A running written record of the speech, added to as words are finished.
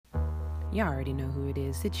Y'all already know who it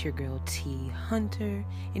is. It's your girl T Hunter.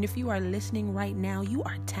 And if you are listening right now, you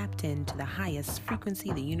are tapped into the highest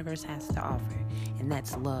frequency the universe has to offer. And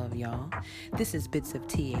that's love, y'all. This is Bits of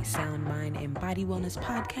T, a sound, mind, and body wellness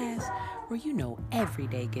podcast where you know every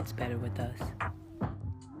day gets better with us.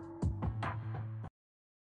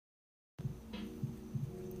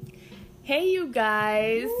 Hey you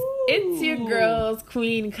guys, it's your girls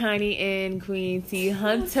Queen Connie and Queen T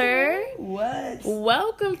Hunter. What?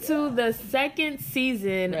 Welcome to the second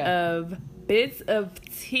season of Bits of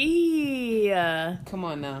Tea. Come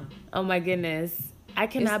on now. Oh my goodness. I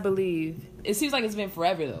cannot believe. It seems like it's been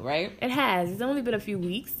forever though, right? It has. It's only been a few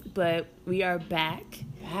weeks, but we are back.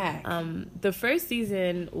 The first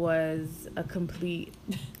season was a complete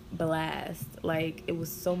blast. Like, it was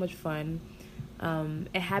so much fun.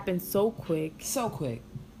 It happened so quick.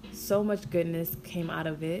 So much goodness came out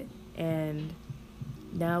of it. And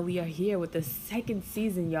now we are here with the second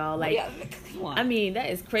season, y'all. Like, I mean, that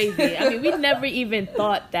is crazy. I mean, we never even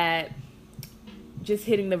thought that just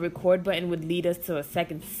hitting the record button would lead us to a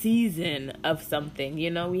second season of something. You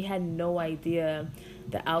know, we had no idea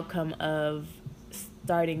the outcome of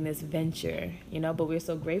starting this venture, you know, but we're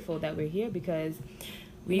so grateful that we're here because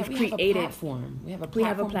we created a platform. We have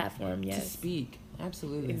a platform, yes, to speak.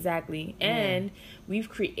 Absolutely. Exactly. And we've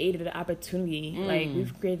created an opportunity. Like,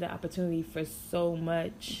 we've created an opportunity for so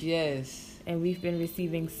much. Yes. And we've been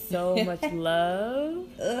receiving so much love.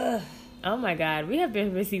 Oh my God. We have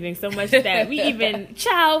been receiving so much that we even,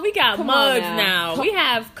 we got mugs now. We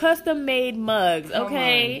have custom made mugs,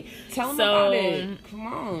 okay? Tell them about it. Come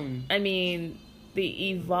on. I mean,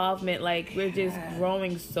 the evolvement, like, we're just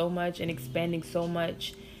growing so much and expanding so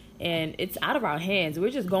much. And it's out of our hands.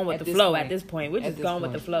 We're just going with the flow at this point. We're just going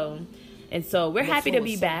with the flow. And so we're happy to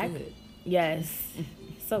be back. Yes.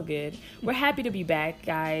 So good. We're happy to be back,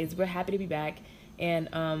 guys. We're happy to be back.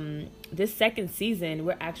 And this second season,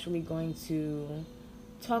 we're actually going to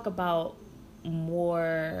talk about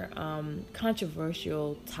more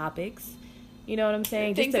controversial topics. You know what I'm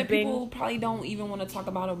saying? Things that people probably don't even want to talk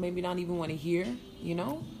about or maybe not even want to hear, you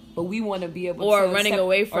know? But we want to be able to running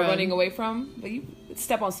away from. But you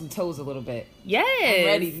step on some toes a little bit.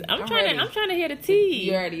 Yes. I'm ready. I'm trying to hear the tea.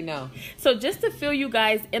 You already know. So just to fill you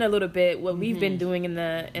guys in a little bit, what we've been doing in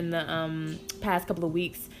the past couple of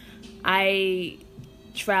weeks, I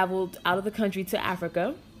traveled out of the country to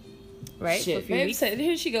Africa. Right? Shit.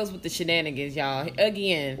 Here she goes with the shenanigans, y'all.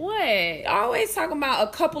 Again. What? Always talking about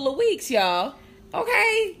a couple of weeks, y'all.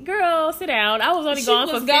 Okay, girl, sit down. I was only gone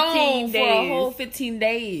for 15 days. For a whole 15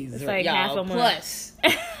 days. It's like y'all, half a month. Plus.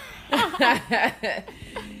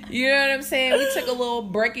 You know what I'm saying? We took a little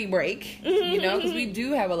break, you know, because we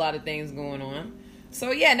do have a lot of things going on.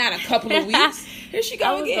 So, yeah, not a couple of weeks. Here she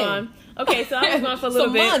goes again. Gone. Okay, so I was gone for a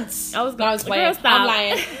little bit. Months. I was gone. Girl, stop. I'm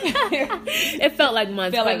lying. It felt like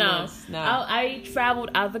months, but no. Months. No. I traveled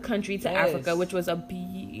out of the country to Africa, which was a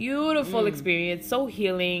beautiful experience. So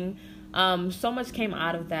healing. So much came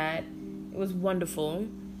out of that. It was wonderful.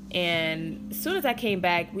 And as soon as I came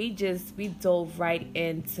back, we dove right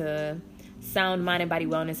into sound, mind, and body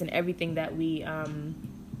wellness and everything that we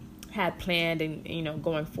had planned and, you know,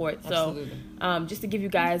 going forward. So just to give you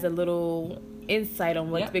guys a little insight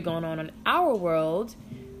on what's been going on in our world,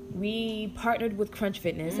 we partnered with Crunch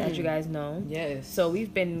Fitness, as you guys know. Yes. So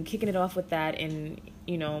we've been kicking it off with that and,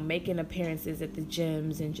 you know, making appearances at the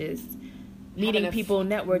gyms and just meeting people,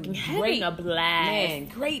 networking, having a blast. Man,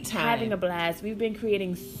 great time. Having a blast. We've been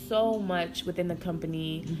creating so much within the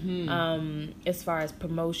company as far as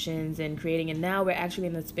promotions and creating. And now we're actually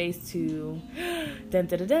in the space to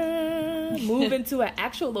move into an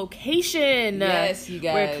actual location. Yes, you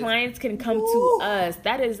guys. Where clients can come to us.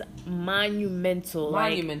 That is monumental.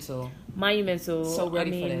 Monumental. So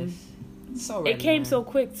ready for this. So ready, it came so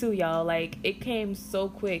quick too, y'all. Like, it came so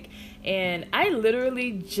quick. And I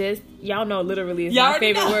literally y'all know literally is my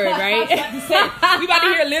favorite word, right? We about to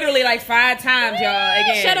hear literally like 5 times, y'all.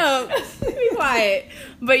 Again. Shut up. Be quiet.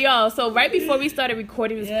 But y'all, so right before we started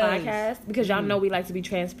recording this podcast, because y'all know we like to be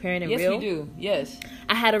transparent and real. Yes, we do. Yes.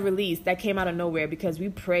 I had a release that came out of nowhere because we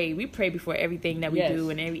pray before everything that we do,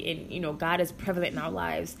 and you know, God is prevalent in our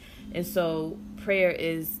lives. And so prayer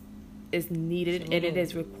is needed. Absolutely. And it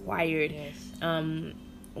is required. Yes.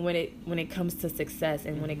 When it comes to success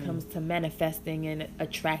and when it comes to manifesting and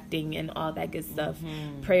attracting and all that good stuff,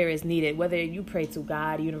 prayer is needed. Whether you pray to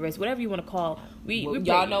God, universe, whatever you want to call, we pray.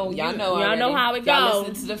 Y'all know how it goes.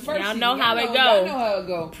 Listen to the first. Y'all know how it goes. Y'all know how it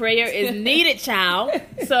goes. Prayer is needed, child.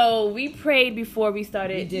 So we prayed before we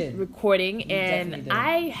started recording, and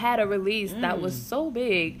I had a release that was so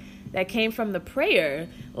big that came from the prayer,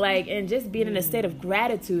 like, and just being in a state of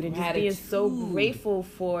gratitude and just being so grateful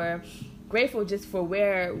for grateful just for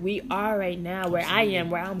where we are right now, where Absolutely. I am,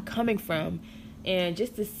 where I'm coming from, and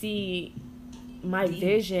just to see my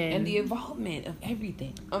vision and the involvement of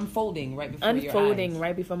everything unfolding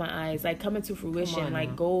right before my eyes, like coming to fruition,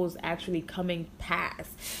 like goals actually coming past,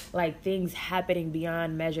 like things happening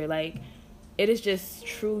beyond measure. Like it is just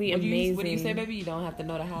truly amazing. What do you say, baby? You don't have to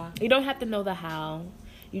know the how. You don't have to know the how.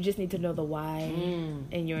 You just need to know the why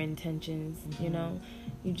and your intentions. Mm-hmm. You know,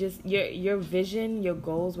 you just your vision, your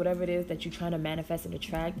goals, whatever it is that you're trying to manifest and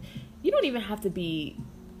attract. You don't even have to be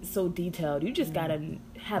so detailed. You just gotta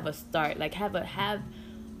have a start, like have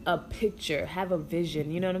a picture, have a vision,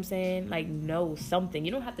 you know what I'm saying? Like know something.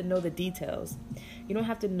 You don't have to know the details. You don't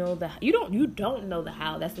have to know you don't know the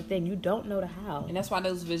how. That's the thing. You don't know the how. And that's why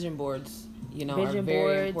those vision boards, are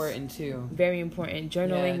very important too. Very important.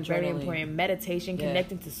 Journaling, very important. Meditation,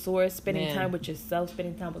 connecting to source, spending time with yourself,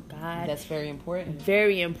 spending time with God. That's very important.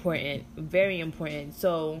 Very important. Very important.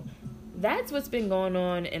 So that's what's been going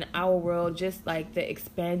on in our world, just like the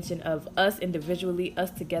expansion of us individually,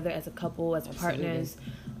 us together as a couple, as partners,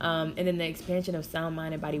 and then the expansion of sound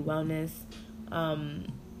mind and body wellness.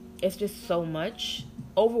 It's just so much,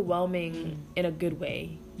 overwhelming in a good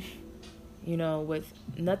way, with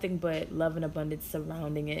nothing but love and abundance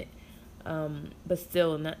surrounding it, but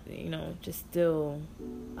still not, just still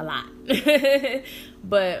a lot.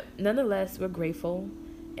 But nonetheless, we're grateful.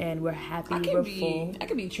 And we're happy, we're full. I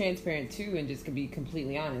can be transparent, too, and just can be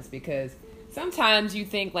completely honest. Because sometimes you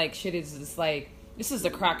think, like, shit is just, like, this is a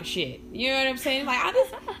crock of shit. You know what I'm saying? Like,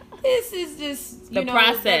 this is just, the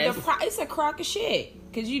process. It's a crock of shit.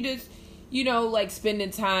 Because you just, like,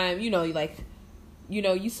 spending time, you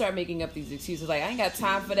start making up these excuses. Like, I ain't got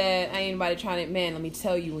time for that. I ain't nobody trying to, man, let me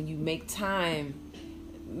tell you, when you make time,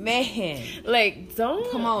 man. Like,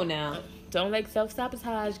 come on now. Don't let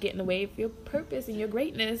self-sabotage get in the way of your purpose and your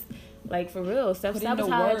greatness. Like, for real,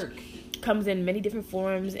 self-sabotage comes in many different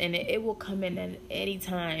forms, and it will come in at any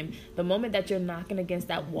time. The moment that you're knocking against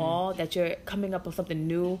that wall, that you're coming up with something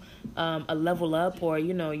new, a level up, or,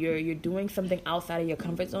 you're doing something outside of your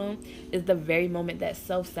comfort zone, is the very moment that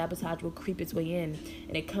self-sabotage will creep its way in.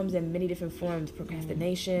 And it comes in many different forms.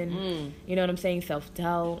 Procrastination, you know what I'm saying?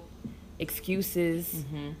 Self-doubt, excuses,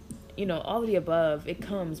 all of the above. It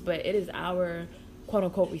comes, but it is our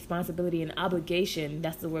quote-unquote responsibility and obligation,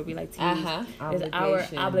 that's the word we like to use, it's our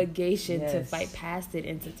obligation to fight past it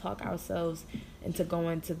and to talk ourselves into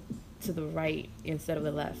going to the right instead of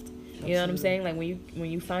the left. Absolutely. You know what I'm saying? Like when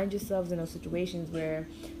you find yourselves in those situations where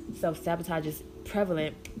self-sabotage is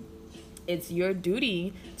prevalent, it's your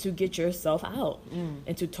duty to get yourself out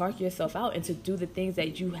and to talk yourself out and to do the things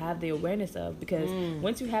that you have the awareness of. Because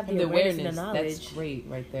once you have the awareness and the knowledge, that's great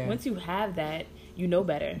right there. Once you have that, you know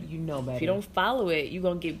better. You know better. If you don't follow it, you're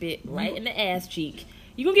going to get bit right in the ass cheek.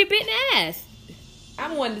 You're going to get bit in the ass.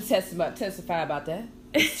 I'm one to testify about that.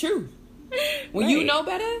 It's true. When you know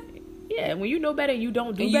better. Yeah, when you know better and you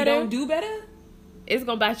don't do better. It's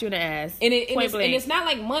going to bite you in the ass. And it's not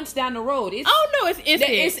like months down the road. No, it's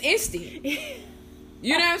instant. It's instant.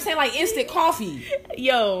 You know what I'm saying? Like instant coffee.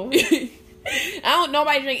 Yo.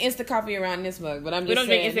 Nobody drink instant coffee around this mug, but I'm just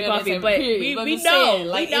saying. We don't drink instant coffee, but we know.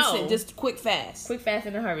 Like we know. Instant, just quick fast. Quick fast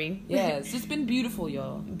in a hurry. Yeah, it's just been beautiful,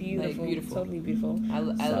 y'all. Beautiful. Totally beautiful.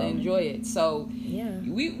 I enjoy it. So, yeah.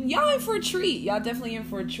 Y'all in for a treat. Y'all definitely in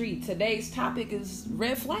for a treat. Today's topic is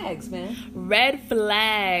red flags, man. Red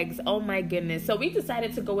flags. Oh my goodness. So we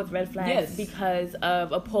decided to go with red flags because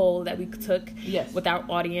of a poll that we took with our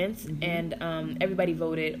audience, and everybody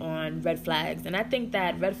voted on red flags. And I think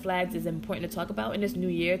that red flags is important to talk about in this new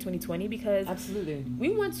year 2020 because absolutely we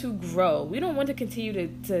want to grow. We don't want to continue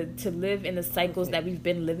to live in the cycles that we've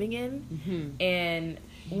been living in. And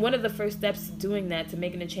one of the first steps to doing that, to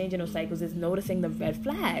making a change in those cycles, is noticing the red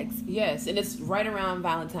flags. Yes, and it's right around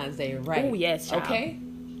Valentine's Day, right? Oh yes, child. Okay,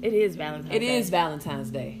 it is Valentine's Day. It is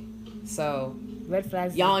Valentine's Day. So red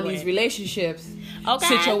flags, y'all in these relationships,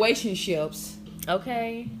 situationships.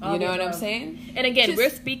 Okay. You know what I'm saying? And again, we're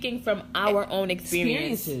speaking from our own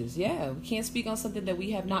experiences. Yeah. We can't speak on something that we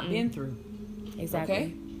have not been through. Exactly.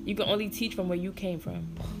 Okay? You can only teach from where you came from.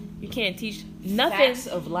 You can't teach nothing. Facts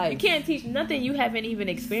of life. You can't teach nothing you haven't even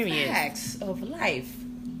experienced. Facts of life.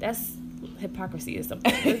 That's hypocrisy or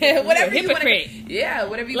something. Whatever hypocrite.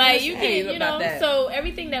 Whatever you want to say about that. So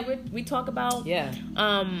everything that we talk about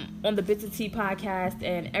on the Bits of Tea podcast,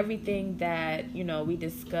 and everything that, we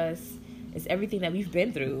discuss, is everything that we've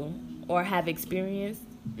been through or have experienced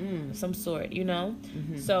some sort,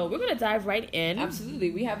 So we're going to dive right in.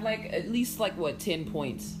 Absolutely. We have at least 10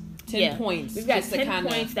 points. 10 points. We've got 10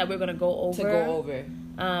 points that we're going to go over. To go over.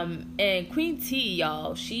 And Queen T,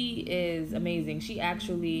 y'all, she is amazing. She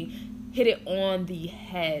actually hit it on the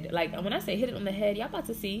head. Like, when I say hit it on the head, y'all about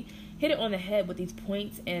to see hit it on the head with these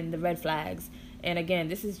points and the red flags. And again,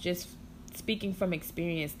 this is just speaking from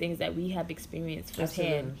experience, things that we have experienced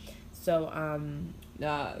firsthand. So,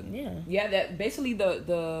 that basically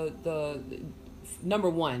the number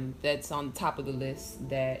one that's on top of the list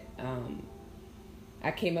that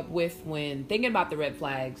I came up with when thinking about the red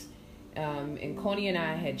flags. And Coney and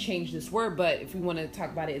I had changed this word, but if we want to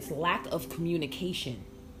talk about it, it's lack of communication.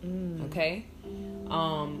 Okay?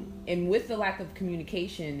 And with the lack of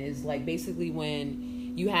communication is like basically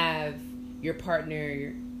when you have your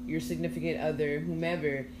partner, your significant other,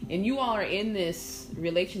 whomever, and you all are in this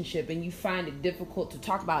relationship and you find it difficult to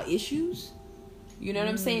talk about issues. You know what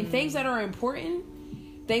I'm saying? Things that are important,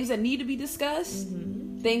 things that need to be discussed,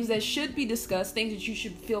 things that should be discussed, things that you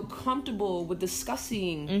should feel comfortable with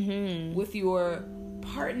discussing with your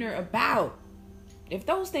partner about. If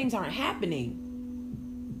those things aren't happening,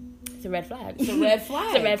 it's a red flag. It's a red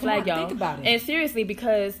flag. It's a red flag, y'all. Think about it. And seriously,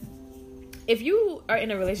 because if you are in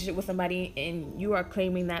a relationship with somebody and you are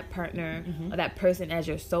claiming that partner or that person as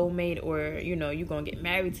your soulmate, or you know you're gonna get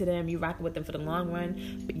married to them, you rocking with them for the long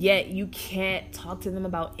run, but yet you can't talk to them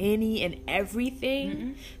about any and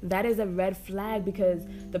everything, that is a red flag, because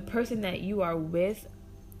the person that you are with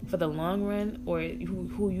for the long run, or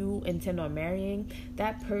who you intend on marrying,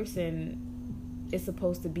 that person is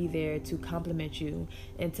supposed to be there to compliment you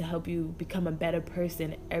and to help you become a better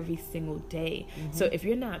person every single day. So if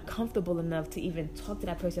you're not comfortable enough to even talk to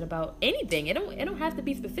that person about anything, it don't have to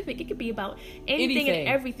be specific. It could be about anything and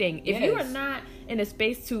everything. If you are not in a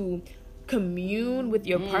space to commune with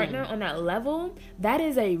your partner on that level, that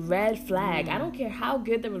is a red flag. I don't care how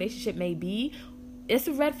good the relationship may be, it's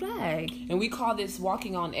a red flag. And we call this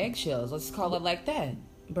walking on eggshells. Let's call it like that.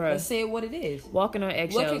 Bruh. Let's say it what it is. Walking on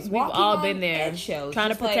eggshells. We've all been there. Eggshells.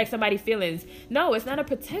 Trying to protect somebody's feelings. No, it's not a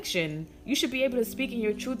protection. You should be able to speak in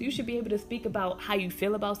your truth. You should be able to speak about how you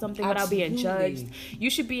feel about something without being judged. You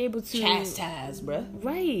should be able to chastise, bruh.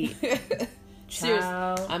 Right. Seriously,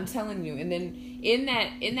 I'm telling you. And then in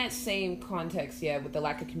that same context, with the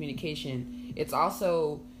lack of communication, it's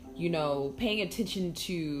also, you know, paying attention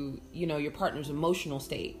to, you know, your partner's emotional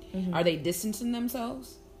state. Are they distancing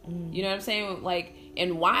themselves? You know what I'm saying? Like,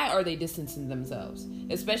 and why are they distancing themselves?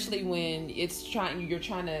 Especially when you're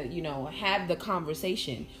trying to, you know, have the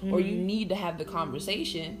conversation, or you need to have the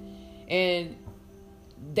conversation, and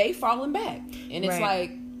they falling back. And it's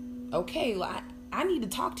like, okay, well, I need to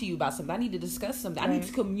talk to you about something. I need to discuss something. I need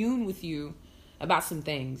to commune with you about some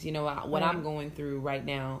things, you know, what I'm going through right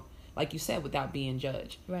now. Like you said, without being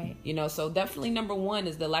judged. Right. You know, so definitely number one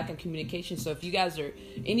is the lack of communication. So if you guys are,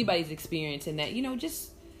 anybody's experiencing that, you know,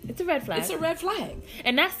 just... It's a red flag. It's a red flag.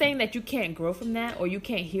 And not saying that you can't grow from that, or you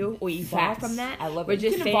can't heal or evolve from that. I love it. We're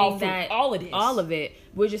just saying that all of this. All of it.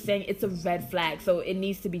 We're just saying it's a red flag. So it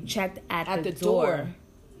needs to be checked at the door.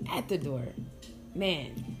 At the door.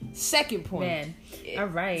 Man. Second point. Man. All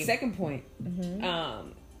right. Second point.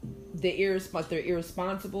 They're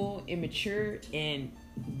irresponsible, immature, and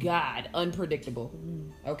unpredictable.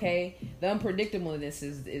 Okay? The unpredictableness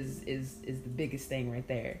is the biggest thing right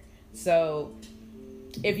there. So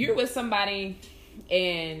if you're with somebody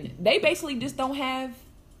and they basically just don't have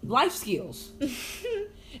life skills.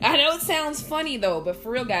 I know it sounds funny though, but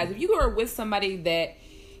for real, guys, if you are with somebody that,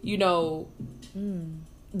 you know,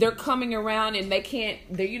 they're coming around and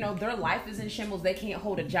their life is in shambles, they can't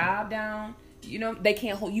hold a job down. You know,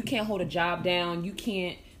 you can't hold a job down.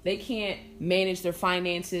 They can't manage their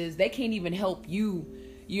finances. They can't even help you,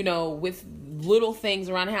 you know, with little things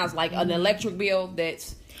around the house, like an electric bill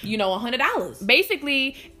that's, you know, $100.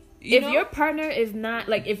 Basically, if your partner is not,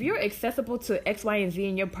 like, if you're accessible to X, Y, and Z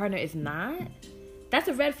and your partner is not, that's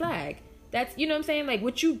a red flag. That's, you know what I'm saying? Like,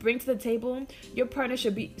 what you bring to the table, your partner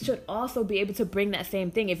should also be able to bring that same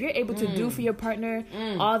thing. If you're able to do for your partner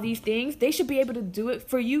all these things, they should be able to do it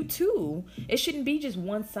for you too. It shouldn't be just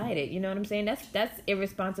one-sided. You know what I'm saying? That's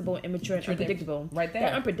irresponsible, immature, and unpredictable. Right there.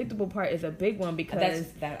 That unpredictable part is a big one, because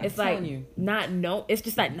it's like it's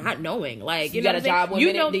just like not knowing. Like, you got a job 1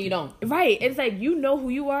 minute, then you don't. Right. It's like, you know who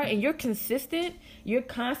you are and you're consistent. You're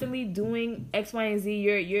constantly doing X, Y, and Z.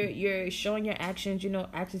 You're showing your actions. You know,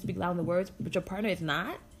 actions speak louder than words. But your partner is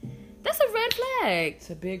not. That's a red flag.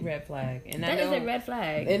 It's a big red flag, and that is a red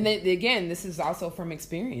flag. And then, again, this is also from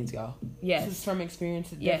experience, y'all. Yes, this is from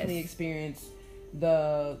experience. Definitely experience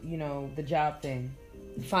the job thing,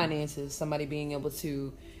 finances. Somebody being able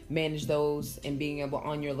to manage those and being able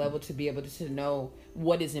on your level to be able to know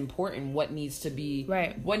what is important, what needs to be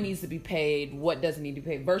what needs to be paid, what doesn't need to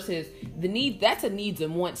be paid, versus the need. That's a needs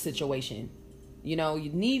and wants situation. You know,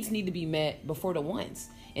 your needs need to be met before the wants.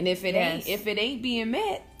 And if it ain't being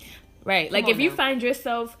met, Right. Like, if you find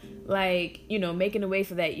yourself, like, you know, making a way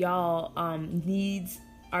so that y'all needs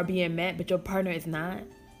are being met, but your partner is not,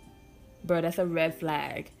 bro, that's a red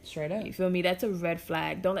flag. Straight up. You feel me? That's a red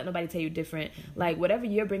flag. Don't let nobody tell you different. Like, whatever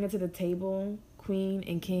you're bringing to the table, queen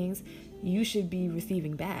and kings, you should be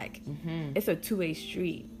receiving back. Mm-hmm. It's a two-way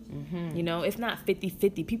street. Mm-hmm. You know, it's not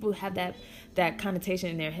 50-50. People have that connotation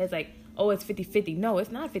in their heads, like, oh, it's 50-50. No,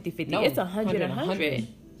 it's not 50-50. No, it's 100-100.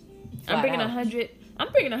 I'm bringing 100.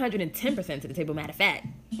 I'm bringing 110% to the table, matter of fact.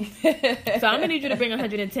 So I'm going to need you to bring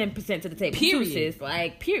 110% to the table. Period. Too, sis.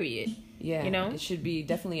 Like, period. Yeah. You know? It should be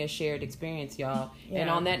definitely a shared experience, y'all. Yeah. And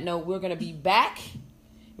on that note, we're going to be back.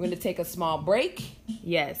 We're going to take a small break.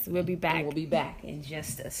 Yes, we'll be back. And we'll be back in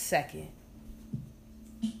just a second.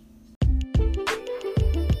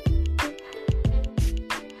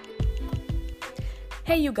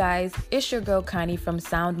 Hey you guys, it's your girl Connie from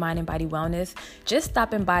Sound Mind and Body Wellness. Just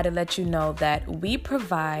stopping by to let you know that we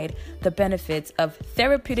provide the benefits of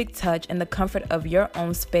therapeutic touch in the comfort of your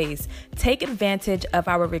own space. Take advantage of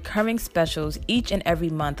our recurring specials each and every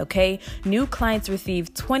month, okay? New clients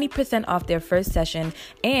receive 20% off their first session,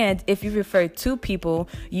 and if you refer 2 people,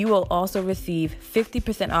 you will also receive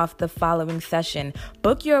 50% off the following session.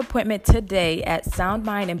 Book your appointment today at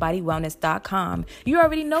soundmindandbodywellness.com. You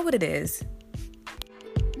already know what it is.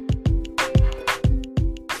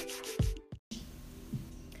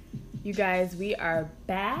 You guys, we are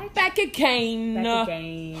back. Back again.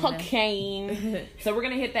 Okay. So we're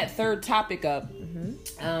going to hit that third topic up.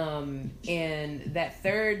 Mm-hmm. And that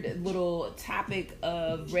third little topic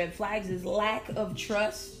of red flags is lack of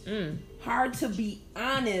trust. Hard to be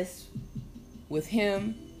honest with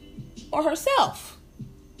him or herself.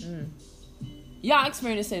 Y'all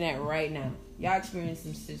experiencing that right now. Y'all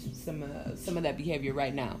experiencing some of that behavior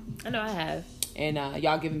right now. I know I have. And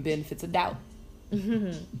y'all giving benefits of doubt.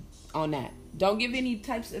 On that. Don't give any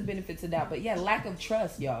types of benefits of doubt. But yeah, lack of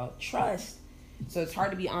trust, y'all. Trust. So it's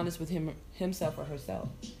hard to be honest with himself or herself.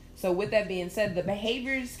 So with that being said, the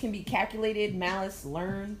behaviors can be calculated, malice,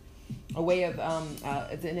 learned, a way of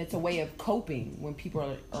and it's a way of coping when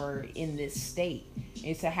people are in this state.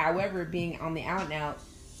 And so however, being on the out and out,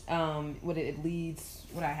 what it leads,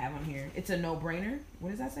 what I have on here, it's a no-brainer.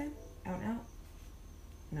 What does that say? Out and out?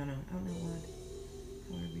 No, I don't know what.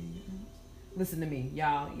 Listen to me,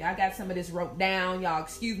 y'all. Y'all got some of this wrote down. Y'all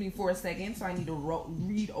excuse me for a second, so I need to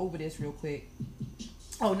read over this real quick.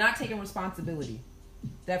 Oh, not taking responsibility.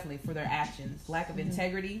 Definitely for their actions. Lack of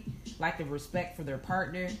integrity. Lack of respect for their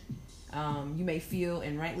partner. You may feel,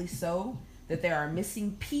 and rightly so, that there are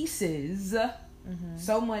missing pieces.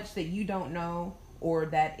 So much that you don't know or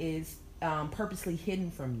that is purposely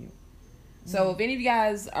hidden from you. So if any of you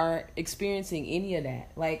guys are experiencing any of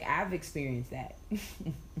that, like I've experienced that.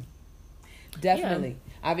 Definitely.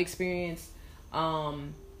 Yeah. I've experienced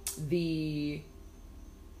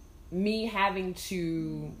me having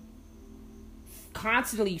to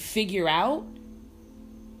constantly figure out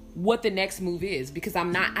what the next move is because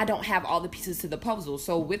I don't have all the pieces to the puzzle.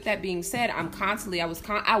 So with that being said, I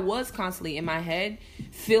was constantly in my head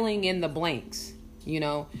filling in the blanks, you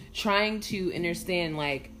know, trying to understand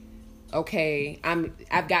like, okay,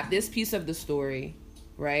 I've got this piece of the story,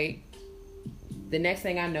 right? The next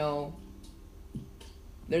thing I know,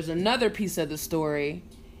 there's another piece of the story,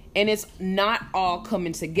 and it's not all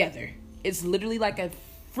coming together. It's literally like a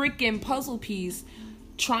freaking puzzle piece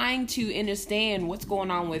trying to understand what's going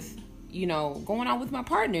on with my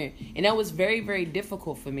partner. And that was very, very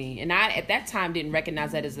difficult for me. And I, at that time, didn't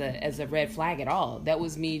recognize that as a red flag at all. That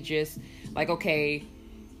was me just like, okay,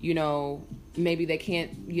 you know, maybe they can't,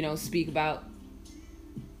 you know,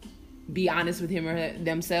 be honest with him or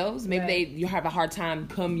themselves. Maybe you have a hard time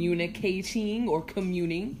communicating or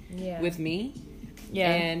communing with me.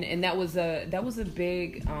 Yeah. And that was a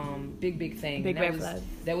big thing. Big red flag.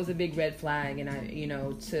 That was a big red flag. And I, you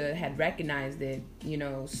know, to had recognized it, you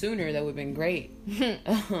know, sooner, that would have been great.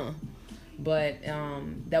 But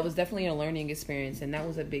that was definitely a learning experience, and that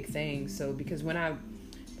was a big thing. So because when I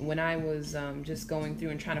was just going through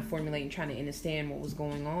and trying to formulate and trying to understand what was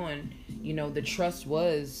going on, you know, the trust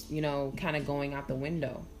was, you know, kind of going out the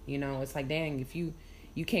window. You know, it's like, dang, if you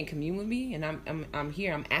can't commune with me, and I'm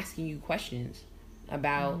here, I'm asking you questions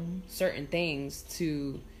about certain things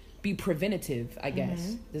to be preventative, I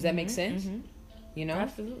guess. Does that make sense? You know?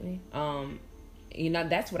 Absolutely. You know,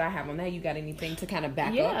 that's what I have on that. You got anything to kind of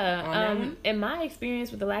back up on that one? In my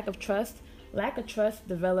experience with the lack of trust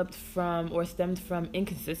developed from or stemmed from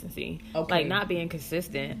inconsistency. Okay. Like not being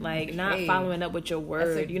consistent, like not following up with your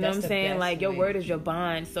word. You know what I'm saying? Like your word is your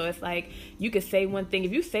bond. So it's like you could say one thing.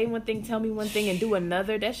 If you say one thing, tell me one thing and do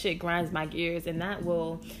another, that shit grinds my gears, and that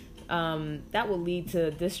will that will lead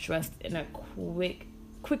to distrust in a very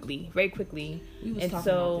quickly. We was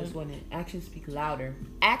talking about this, wasn't it? Actions speak louder.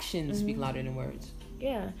 Actions speak louder than words.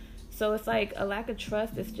 Yeah. So it's like a lack of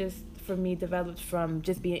trust is just, for me, developed from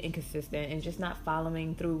just being inconsistent and just not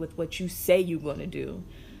following through with what you say you're going to do.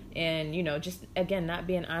 And, you know, just, again, not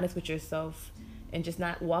being honest with yourself and just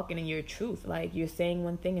not walking in your truth. Like, you're saying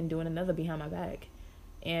one thing and doing another behind my back.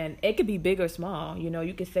 And it could be big or small. You know,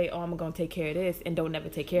 you could say, oh, I'm going to take care of this, and don't never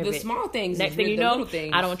take care of it. The small things. Next thing you know,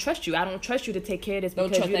 I don't trust you. I don't trust you to take care of this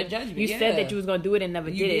because you said that you was going to do it and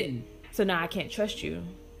never did it. So now I can't trust you,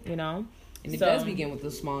 you know? And it does begin with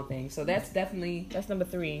the small things. So that's number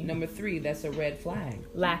 3. Number 3, that's a red flag.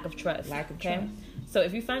 Lack of trust. Trust. So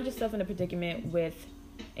if you find yourself in a predicament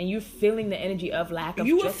and you're feeling the energy of lack of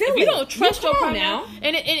trust. If you don't trust your partner now,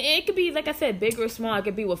 and it could be, like I said, big or small. It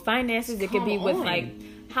could be with finances. It could be with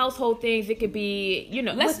like household things. It could be, you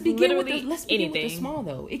know, let's begin with anything. With the small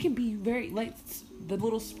though. It can be very like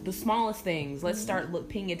the smallest things. Let's start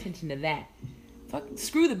paying attention to that.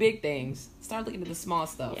 Screw the big things. Start looking at the small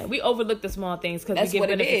stuff. Yeah, we overlook the small things because we give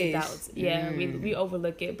benefits of doubt. Yeah, we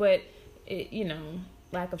overlook it, but you know.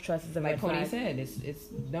 Lack of trust is a red flag. Like Pony said,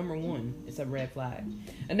 it's number 1. It's a red flag.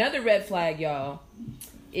 Another red flag, y'all,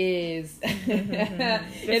 is and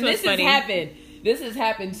this has happened. This has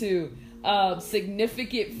happened too.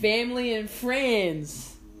 Significant family and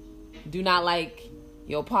friends do not like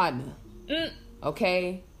your partner.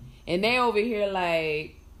 Okay? And they over here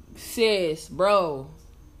like, sis, bro,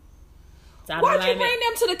 why'd you bring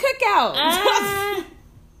them to the cookout?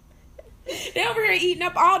 They over here eating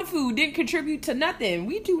up all the food, didn't contribute to nothing.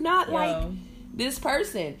 We do not like this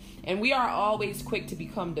person. And we are always quick to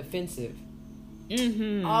become defensive.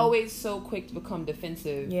 Always so quick to become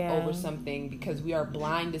defensive over something because we are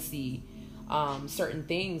blind to see certain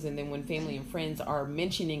things. And then when family and friends are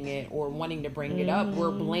mentioning it or wanting to bring it up,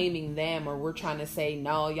 we're blaming them, or we're trying to say,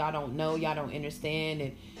 no, y'all don't know, y'all don't understand.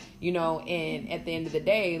 And, you know, and at the end of the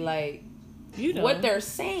day, like, you know, what they're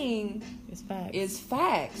saying is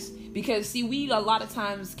facts. Because, see, we a lot of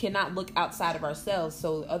times cannot look outside of ourselves,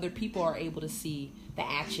 so other people are able to see the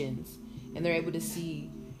actions, and they're able to see,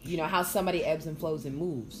 you know, how somebody ebbs and flows and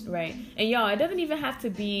moves. Right. And, y'all, it doesn't even have to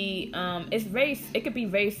be, it could be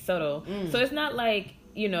very subtle. So it's not like,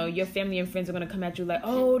 you know, your family and friends are going to come at you like,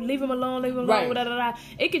 oh, leave him alone, right. Da, da, da.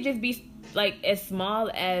 It could just be, like, as small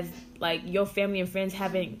as, like, your family and friends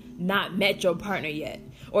having not met your partner yet.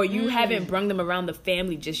 Or you haven't brung them around the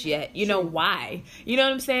family just yet. You know why? You know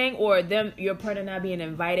what I'm saying? Or your partner not being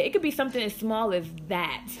invited. It could be something as small as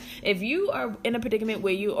that. If you are in a predicament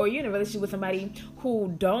where you're in a relationship with somebody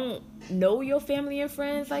who don't know your family and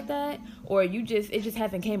friends like that, or it just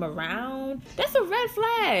hasn't came around, that's a red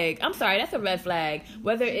flag. I'm sorry, that's a red flag.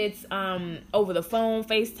 Whether it's over the phone,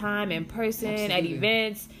 FaceTime, in person, at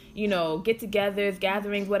events, you know, get-togethers,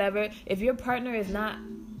 gatherings, whatever. If your partner is not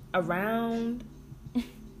around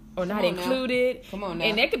or not included, come on now,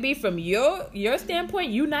 and that could be from your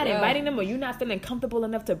standpoint, you not inviting them, or you not feeling comfortable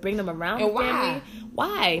enough to bring them around the family.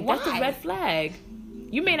 Why? That's a red flag.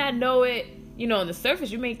 You may not know it, you know, on the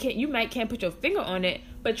surface. You might can't put your finger on it,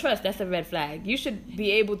 but trust, that's a red flag. You should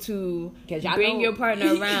be able to bring your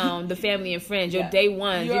partner around the family and friends, your day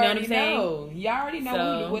ones. You know what I'm saying? You already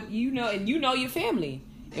know what you know, and you know your family.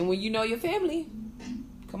 And when you know your family,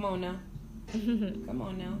 come on now. Come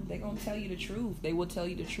on now. They're going to tell you the truth. They will tell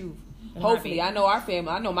you the truth. Hopefully. I know our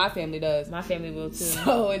family. I know my family does. My family will too.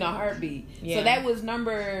 So, in a heartbeat. Yeah. So, that was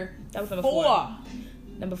number 4.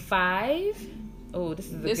 Number 5. Oh,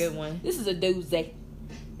 this is a good one. This is a doozy.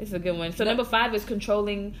 This is a good one. So, number 5 is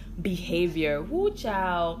controlling behavior. Woo,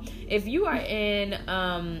 child. If you are in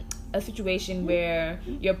a situation where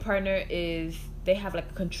your partner they have like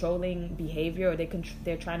a controlling behavior, or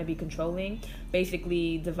they're trying to be controlling,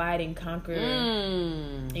 basically divide and conquer.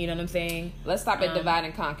 You know what I'm saying? Let's stop at divide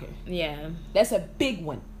and conquer. Yeah, that's a big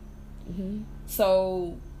one.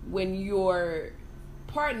 So when your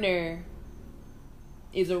partner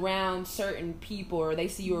is around certain people, or they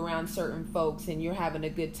see you around certain folks and you're having a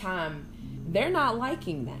good time, they're not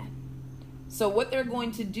liking that. So what they're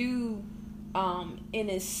going to do in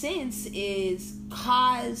a sense is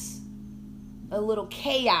cause a little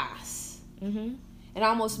chaos, and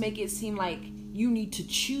almost make it seem like you need to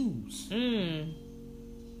choose.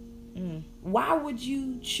 Why would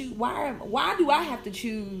you choose? Why do I have to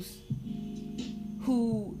choose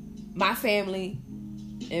who my family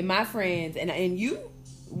and my friends and you?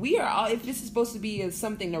 We are all. If this is supposed to be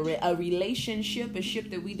a relationship, a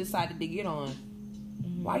ship that we decided to get on,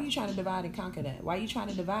 why are you trying to divide and conquer that? Why are you trying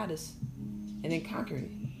to divide us and then conquer it?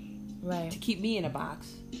 Right. To keep me in a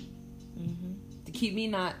box. To keep me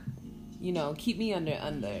not keep me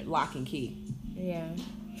under lock and key. Yeah.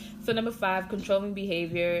 So number 5, controlling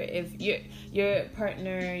behavior. If your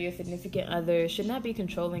partner, your significant other should not be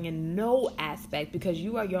controlling in no aspect, because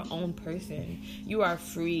you are your own person. You are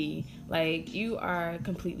free. Like, you are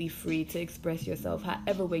completely free to express yourself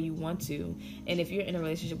however way you want to. And if you're in a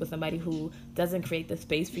relationship with somebody who doesn't create the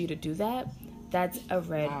space for you to do that, that's a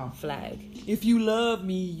red flag. If you love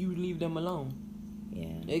me, you leave them alone. Yeah.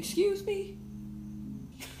 Excuse me?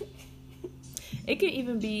 It can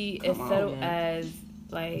even be as subtle as,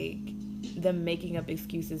 like, them making up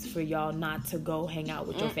excuses for y'all not to go hang out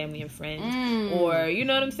with your family and friends. Or, you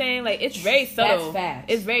know what I'm saying? Like, it's very subtle. That's facts.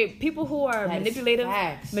 It's very... People who are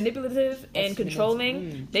manipulative and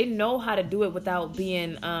controlling, they know how to do it without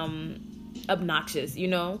being obnoxious, you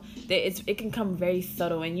know? It can come very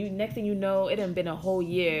subtle. And next thing you know, it done been a whole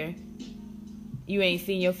year. You ain't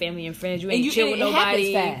seen your family and friends. You ain't chill with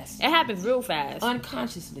nobody. Happens fast. It happens real fast.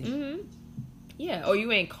 Unconsciously. Mm-hmm. Yeah, or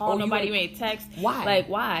you ain't call nobody, you ain't text. Why? Like,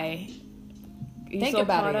 why? Think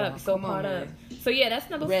about it. So caught up. So yeah, that's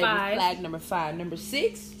number 5. Red flag number 5. Number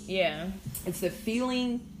 6. Yeah. It's the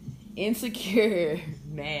feeling insecure,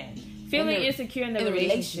 man. Feeling insecure in the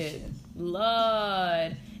relationship.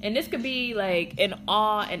 Lord. And this could be like in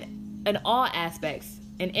all aspects.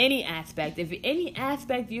 In any aspect. If any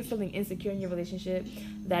aspect you're feeling insecure in your relationship,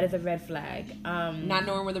 that is a red flag. Not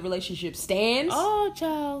knowing where the relationship stands. Oh,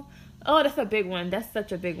 child. Oh, that's a big one. That's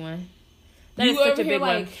such a big one. That is such a big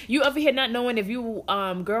one. You over here not knowing if you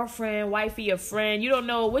girlfriend, wifey, a friend, you don't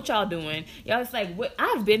know what y'all doing. Y'all just like, what?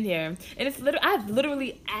 I've been there, and I've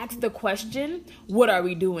literally asked the question, what are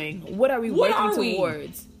we doing? What are we working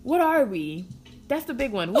towards? What are we? That's the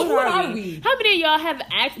big one. What are we? How many of y'all have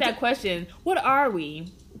asked that question? What are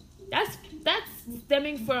we? That's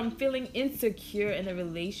stemming from feeling insecure in a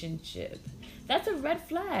relationship. That's a red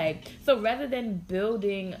flag. So rather than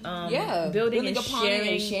building and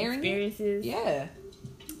sharing experiences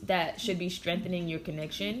that should be strengthening your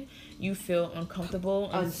connection, you feel uncomfortable,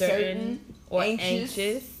 uncertain, or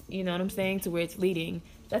anxious. You know what I'm saying? To where it's leading.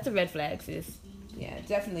 That's a red flag, sis. Yeah,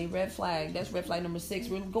 definitely red flag. That's red flag number 6.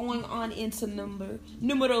 We're going on into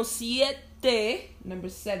numero 7. Number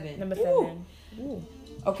 7. Number 7. Ooh.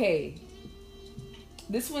 Okay.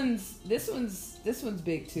 This one's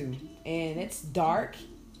big too, and it's dark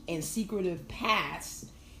and secretive past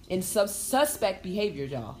and suspect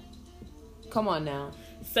behaviors, y'all. Come on now.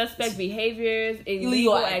 Suspect behaviors,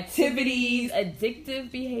 illegal activities,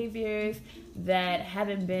 addictive behaviors that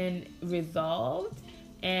haven't been resolved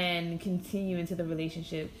and continue into the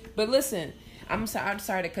relationship. But listen, I'm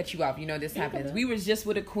sorry to cut you off. You know this happens. We were just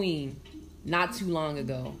with a queen not too long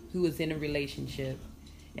ago who was in a relationship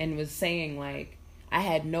and was saying, like, I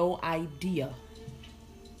had no idea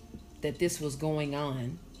that this was going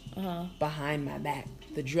on behind my back.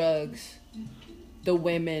 The drugs, the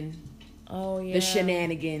women, the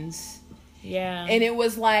shenanigans. Yeah. And it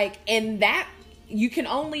was like, and that, you can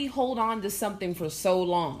only hold on to something for so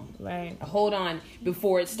long. Right. Hold on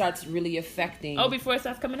before it starts really affecting. Oh, before it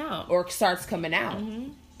starts coming out. Or starts coming out.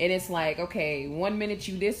 Mm-hmm. And it's like, okay, 1 minute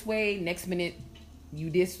you this way, next minute you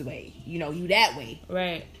this way, you that way.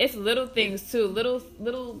 Right. It's little things too, little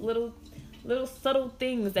subtle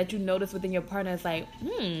things that you notice within your partner. It's like,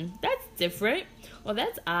 that's different, or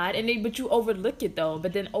that's odd, but you overlook it though.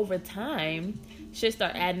 But then over time, shit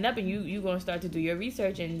start adding up, and you gonna start to do your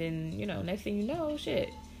research, and then next thing you know,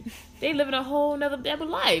 shit, they living a whole nother type of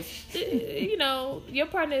life. Your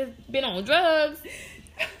partner's been on drugs,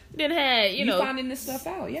 then had you finding this stuff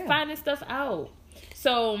out, finding stuff out.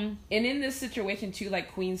 So, and in this situation too,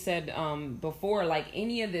 like Queen said before, like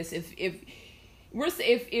any of this, if it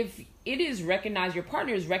is recognized, your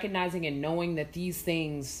partner is recognizing and knowing that these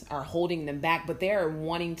things are holding them back, but they're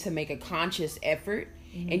wanting to make a conscious effort,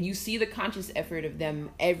 and you see the conscious effort of them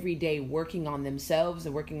every day working on themselves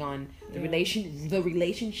and working on the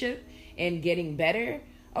relationship and getting better.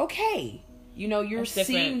 Okay. You're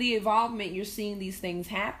seeing the involvement. You're seeing these things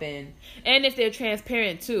happen. And if they're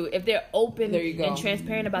transparent, too. If they're open and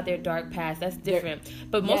transparent about their dark past, that's different.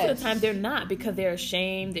 But most of the time, they're not, because they're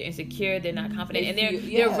ashamed, they're insecure, they're not confident. And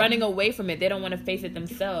they're running away from it. They don't want to face it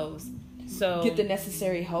themselves. So get the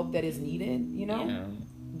necessary help that is needed, Yeah.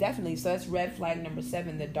 Definitely. So that's red flag number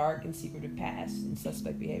 7, the dark and secretive past and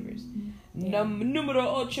suspect behaviors. Yeah.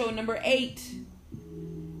 Numero 8, number 8.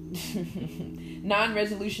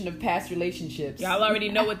 Non-resolution of past relationships. Y'all already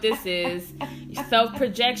know what this is.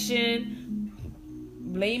 Self-projection,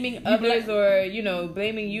 blaming others, or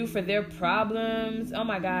blaming you for their problems. Oh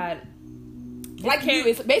my God. Like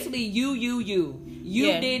it's basically you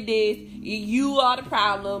did this, you are the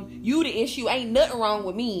problem, you the issue, ain't nothing wrong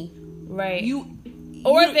with me. Right.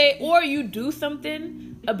 or you do something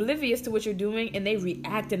oblivious to what you're doing and they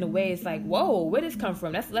react in a way it's like, whoa, where did this come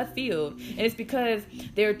from? That's left field. And it's because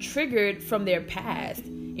they're triggered from their past.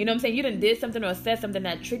 You know what I'm saying? You done did something or said something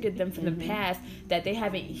that triggered them from the past that they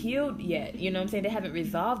haven't healed yet. You know what I'm saying? They haven't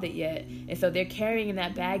resolved it yet. And so they're carrying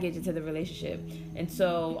that baggage into the relationship. And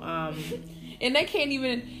so and they can't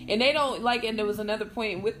even, and they don't, like, and there was another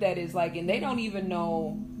point with that is, like, and they don't even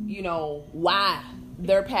know, you know, why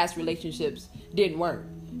their past relationships didn't work.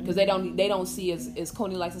 Because they don't see, as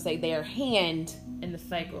Coney likes to say, their hand in the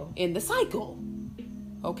cycle.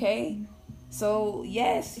 Okay? So,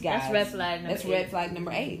 yes, guys. That's red flag number 8. That's red flag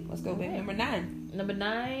number 8. Let's go with number 9. Number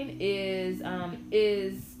 9 is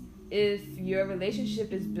your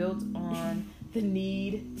relationship is built on the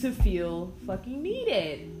need to feel fucking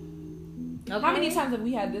needed. Okay? How many times have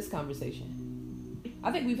we had this conversation?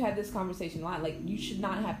 I think we've had this conversation a lot. Like, you should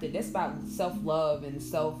not have to. That's about self-love and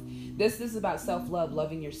This is about self-love,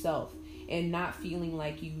 loving yourself, and not feeling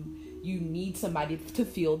like you need somebody to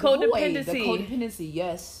feel the void. The codependency,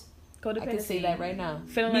 yes. Codependency. I can say that right now.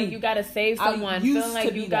 Feeling like you gotta save someone. Feeling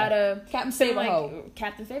like you gotta Captain Save a Hoe.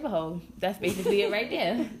 Captain Save a Hoe. That's basically it right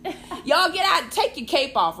there. Y'all get out. Take your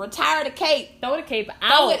cape off. Retire the cape. Throw the cape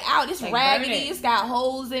out. Throw it out. It's like raggedy. It's got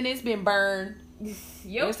holes in it. It's been burned.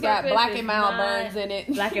 It's got black and mild burns in it.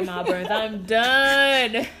 Black and mild burns. I'm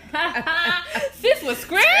done. Sis was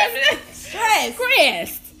stressed.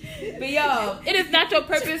 But yo, it is not your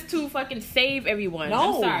purpose to fucking save everyone.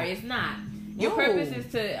 No. I'm sorry, it's not. Your purpose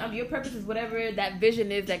is your purpose is whatever that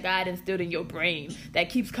vision is that God instilled in your brain that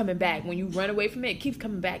keeps coming back. When you run away from it, it keeps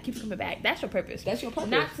coming back. That's your purpose. That's your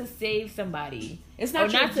purpose. Not to save somebody. It's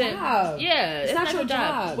not your job. It's not your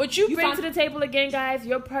job. What you bring to the table, again, guys,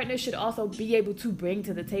 your partner should also be able to bring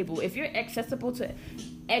to the table. If you're accessible to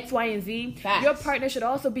X, Y, and Z, your partner should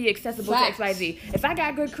also be accessible to X, Y, Z. If I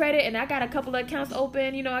got good credit and I got a couple of accounts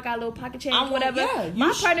open, you know, I got a little pocket change, whatever,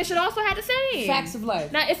 my partner should also have the same. Facts of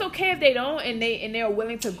life. Now, it's okay if they don't and they're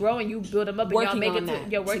willing to grow and you build them up and y'all make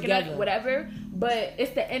it you're working on it, whatever. But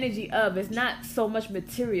it's the energy of. It's not so much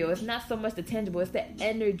material. It's not so much the tangible. It's the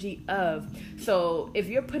energy of. So if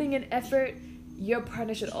you're putting in effort, your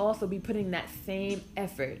partner should also be putting that same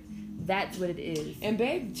effort. That's what it is. And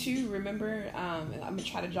babe, too, remember, I'm going to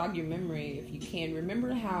try to jog your memory if you can.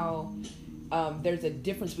 Remember how there's a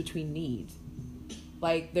difference between needs.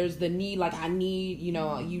 Like, there's the need, like, I need, you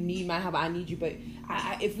know, you need my help, I need you. But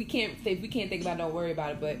if we can't think about it, don't worry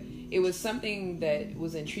about it. But it was something that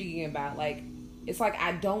was intriguing about, like, it's like,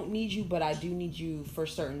 I don't need you, but I do need you for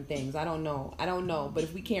certain things. I don't know. But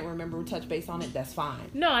if we can't remember, touch base on it, that's fine.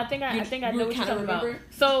 No, I think I know what you're talking about.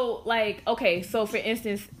 So, like, okay, so for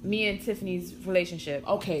instance, me and Tiffany's relationship.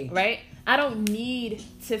 Okay. Right? I don't need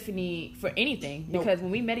Tiffany for anything because when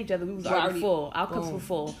we met each other, we was already full. Our cups were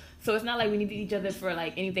full. So it's not like we needed each other for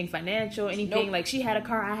like anything financial, anything. Like she had a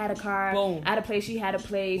car, I had a car. Boom. I had a place, she had a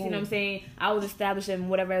place. Boom. You know what I'm saying? I was established in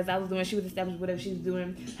whatever else I was doing. She was established whatever she was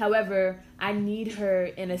doing. However, I need her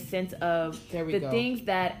in a sense of things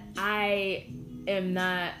that I am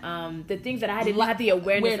not, the things that I didn't have the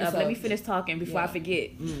awareness of. Let me finish talking before I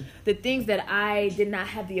forget. The things that I did not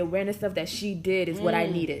have the awareness of that she did is what I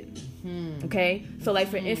needed. Okay? So like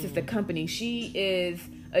for instance, the company, she is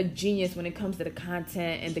a genius when it comes to the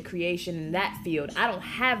content and the creation in that field. I don't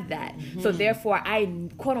have that. So therefore I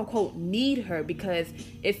quote unquote need her because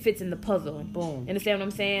it fits in the puzzle. Boom. Understand what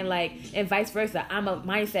I'm saying? Like, and vice versa. I'm a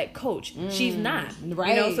mindset coach. She's not.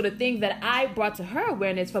 Right. You know, so the things that I brought to her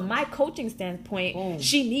awareness from my coaching standpoint,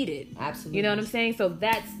 she needed. Absolutely. You know what I'm saying? So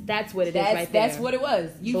that's what it is right there. That's what it was.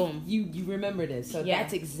 You remember this. So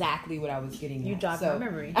that's exactly what I was getting at. You jogged my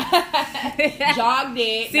memory. Jogged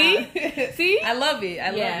it. See? I love it.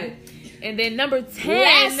 I love it. And then number 10,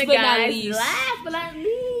 last but not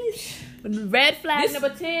least, red flag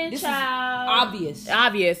number 10, this child. Is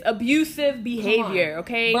obvious. Abusive behavior,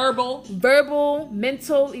 okay? Verbal,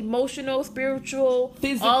 mental, emotional, spiritual,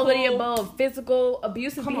 physical, all of the above. Physical,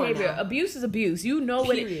 abusive behavior. Abuse is abuse. You know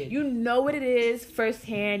what it is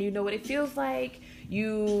firsthand. You know what it feels like.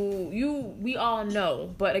 We all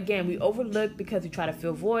know, but again, we overlook because we try to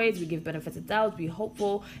fill voids. We give benefits of doubt. Be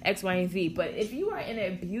hopeful, X, Y, and Z. But if you are in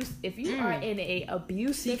an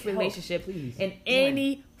abusive relationship in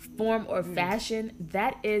any form or fashion,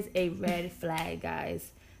 that is a red flag,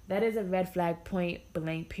 guys. That is a red flag, point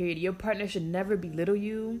blank, period. Your partner should never belittle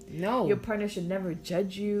you. No. Your partner should never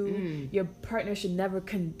judge you. Your partner should never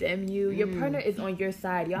condemn you. Your partner is on your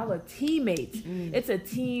side. Y'all are teammates. It's a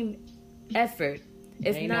team effort.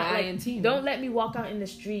 It's not like, don't let me walk out in the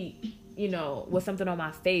street with something on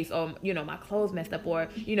my face, or, my clothes messed up, or,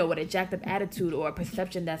 with a jacked up attitude, or a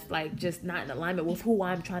perception that's like just not in alignment with who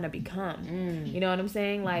I'm trying to become. You know what I'm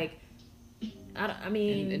saying? Like, I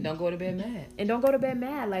mean... And don't go to bed mad. And don't go to bed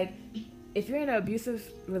mad. Like, if you're in an abusive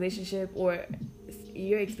relationship, or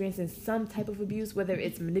you're experiencing some type of abuse, whether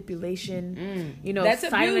it's manipulation, that's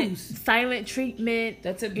silent treatment.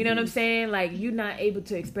 That's abuse. You know what I'm saying? Like, you're not able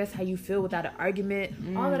to express how you feel without an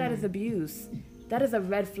argument. All of that is abuse. That is a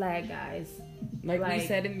red flag, guys. Like we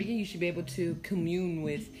said in the beginning, you should be able to commune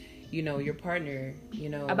with, your partner,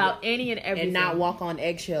 about any and everything, and not walk on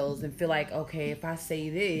eggshells and feel like, okay, if I say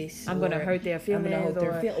this, I'm gonna hurt their feelings,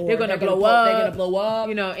 or they're gonna blow up. They're gonna blow up.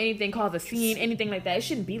 Anything cause a scene, anything like that. It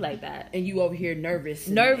shouldn't be like that. And you over here nervous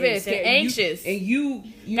and anxious, and you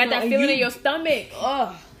got that feeling in your stomach.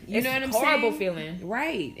 Ugh. You know what I'm saying? Horrible feeling,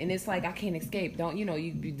 right? And it's like, I can't escape. Don't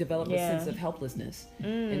you develop a sense of helplessness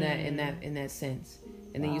in that sense,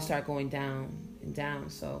 and then you start going down and down.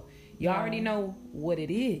 So you already know what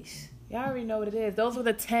it is. Y'all already know what it is. Those were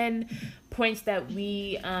the 10 points that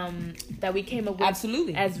we came up with,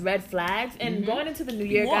 absolutely, as red flags. And going into the new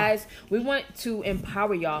year, guys, we want to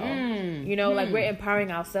empower y'all. Like, we're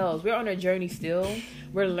empowering ourselves. We're on a journey still.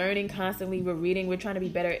 We're learning constantly. We're reading. We're trying to be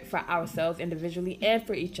better for ourselves individually and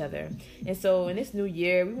for each other. And so in this new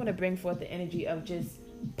year, we want to bring forth the energy of just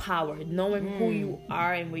power, knowing who you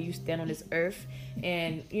are and where you stand on this earth,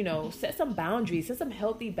 and set some boundaries, set some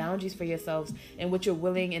healthy boundaries for yourselves, and what you're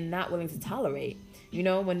willing and not willing to tolerate.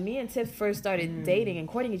 When me and Tiff first started dating and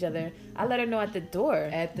courting each other, I let her know at the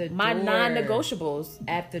door my non-negotiables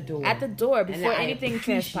at the door before anything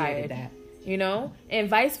transpired. That. And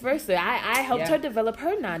vice versa. I helped her develop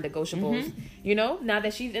her non-negotiables. Now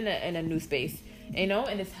that she's in a new space, and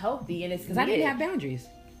it's healthy, and it's because I didn't have boundaries.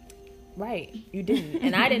 Right, you didn't,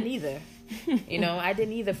 and I didn't either. I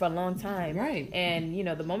didn't either for a long time. Right. And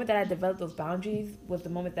the moment that I developed those boundaries was the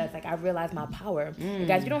moment that's like I realized my power. And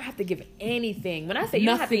guys, you don't have to give anything. When I say you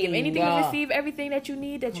don't have to give anything to receive everything that you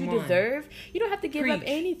need, that you deserve, you don't have to give up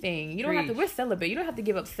anything. You don't have to. We're celibate. You don't have to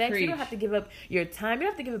give up sex. You don't have to give up your time. You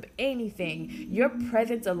don't have to give up anything. Your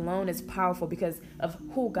presence alone is powerful because of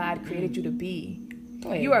who God created you to be.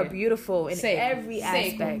 You are beautiful in every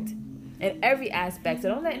aspect. In every aspect. So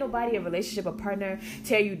don't let nobody, a relationship, a partner,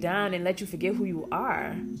 tear you down and let you forget who you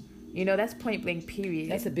are. That's point blank,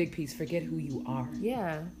 period. That's a big piece. Forget who you are.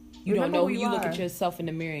 Yeah. You don't know who you look at yourself in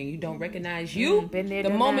the mirror and you don't recognize you. Been there,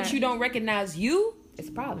 the moment you don't recognize you, it's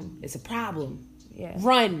a problem. It's a problem. Yeah.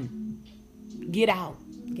 Run. Get out.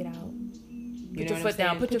 Get out. Put your foot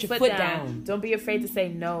down. Put your foot down. Don't be afraid to say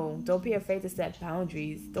no. Don't be afraid to set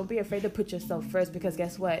boundaries. Don't be afraid to put yourself first, because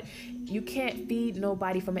guess what? You can't feed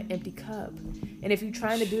nobody from an empty cup. And if you're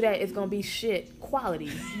trying to do that, it's going to be shit quality.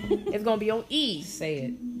 It's going to be on E. Say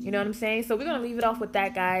it. You know what I'm saying? So we're going to leave it off with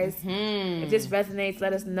that, guys. If this resonates,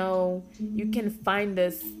 let us know. You can find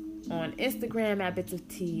us on Instagram at Bits of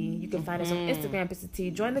Tea. You can find us on Instagram, Bits of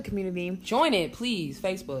Tea. Join the community. Join it, please.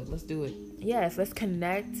 Facebook. Let's do it. Yes, let's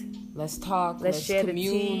connect. Let's talk. Let's share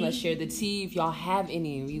commune. The tea. Let's share the tea. If y'all have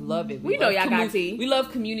any, we love it. We know y'all got tea. We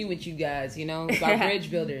love communing with you guys. Our bridge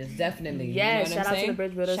builders, definitely. Yes, shout out to the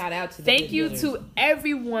bridge builders. Shout out to the Thank you to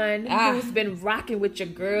everyone who's been rocking with your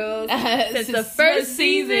girls since the first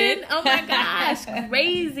season. Oh my gosh,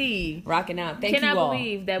 crazy! Rocking out. Thank you all. Cannot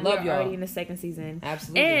believe that we're already in the second season.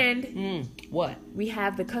 Absolutely. And what? We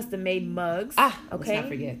have the custom made mugs. Okay. Let's not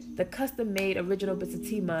forget. The custom made original Bits of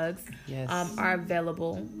Tea mugs. Yes. Are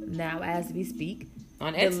available now as we speak.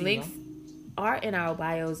 On Etsy. The links are in our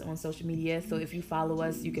bios on social media, so if you follow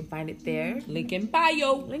us, you can find it there. Link in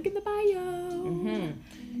bio. Link in the bio.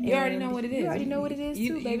 You already know what it is. You already know what it is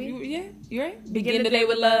too, baby. You right? Begin the day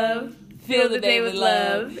with love. Fill the day with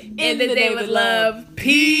love. End the day with love.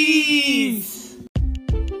 Peace.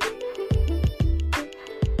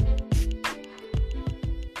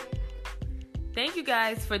 Thank you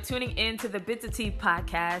guys for tuning in to the Bits of Tea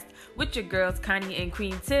podcast with your girls, Connie and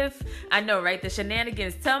Queen Tiff. I know, right? The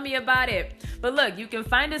shenanigans. Tell me about it. But look, you can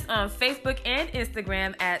find us on Facebook and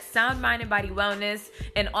Instagram at Sound Mind and Body Wellness,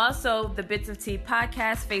 and also the Bits of Tea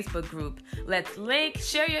podcast Facebook group. Let's link,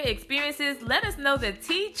 share your experiences. Let us know the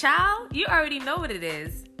tea, child. You already know what it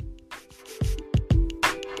is.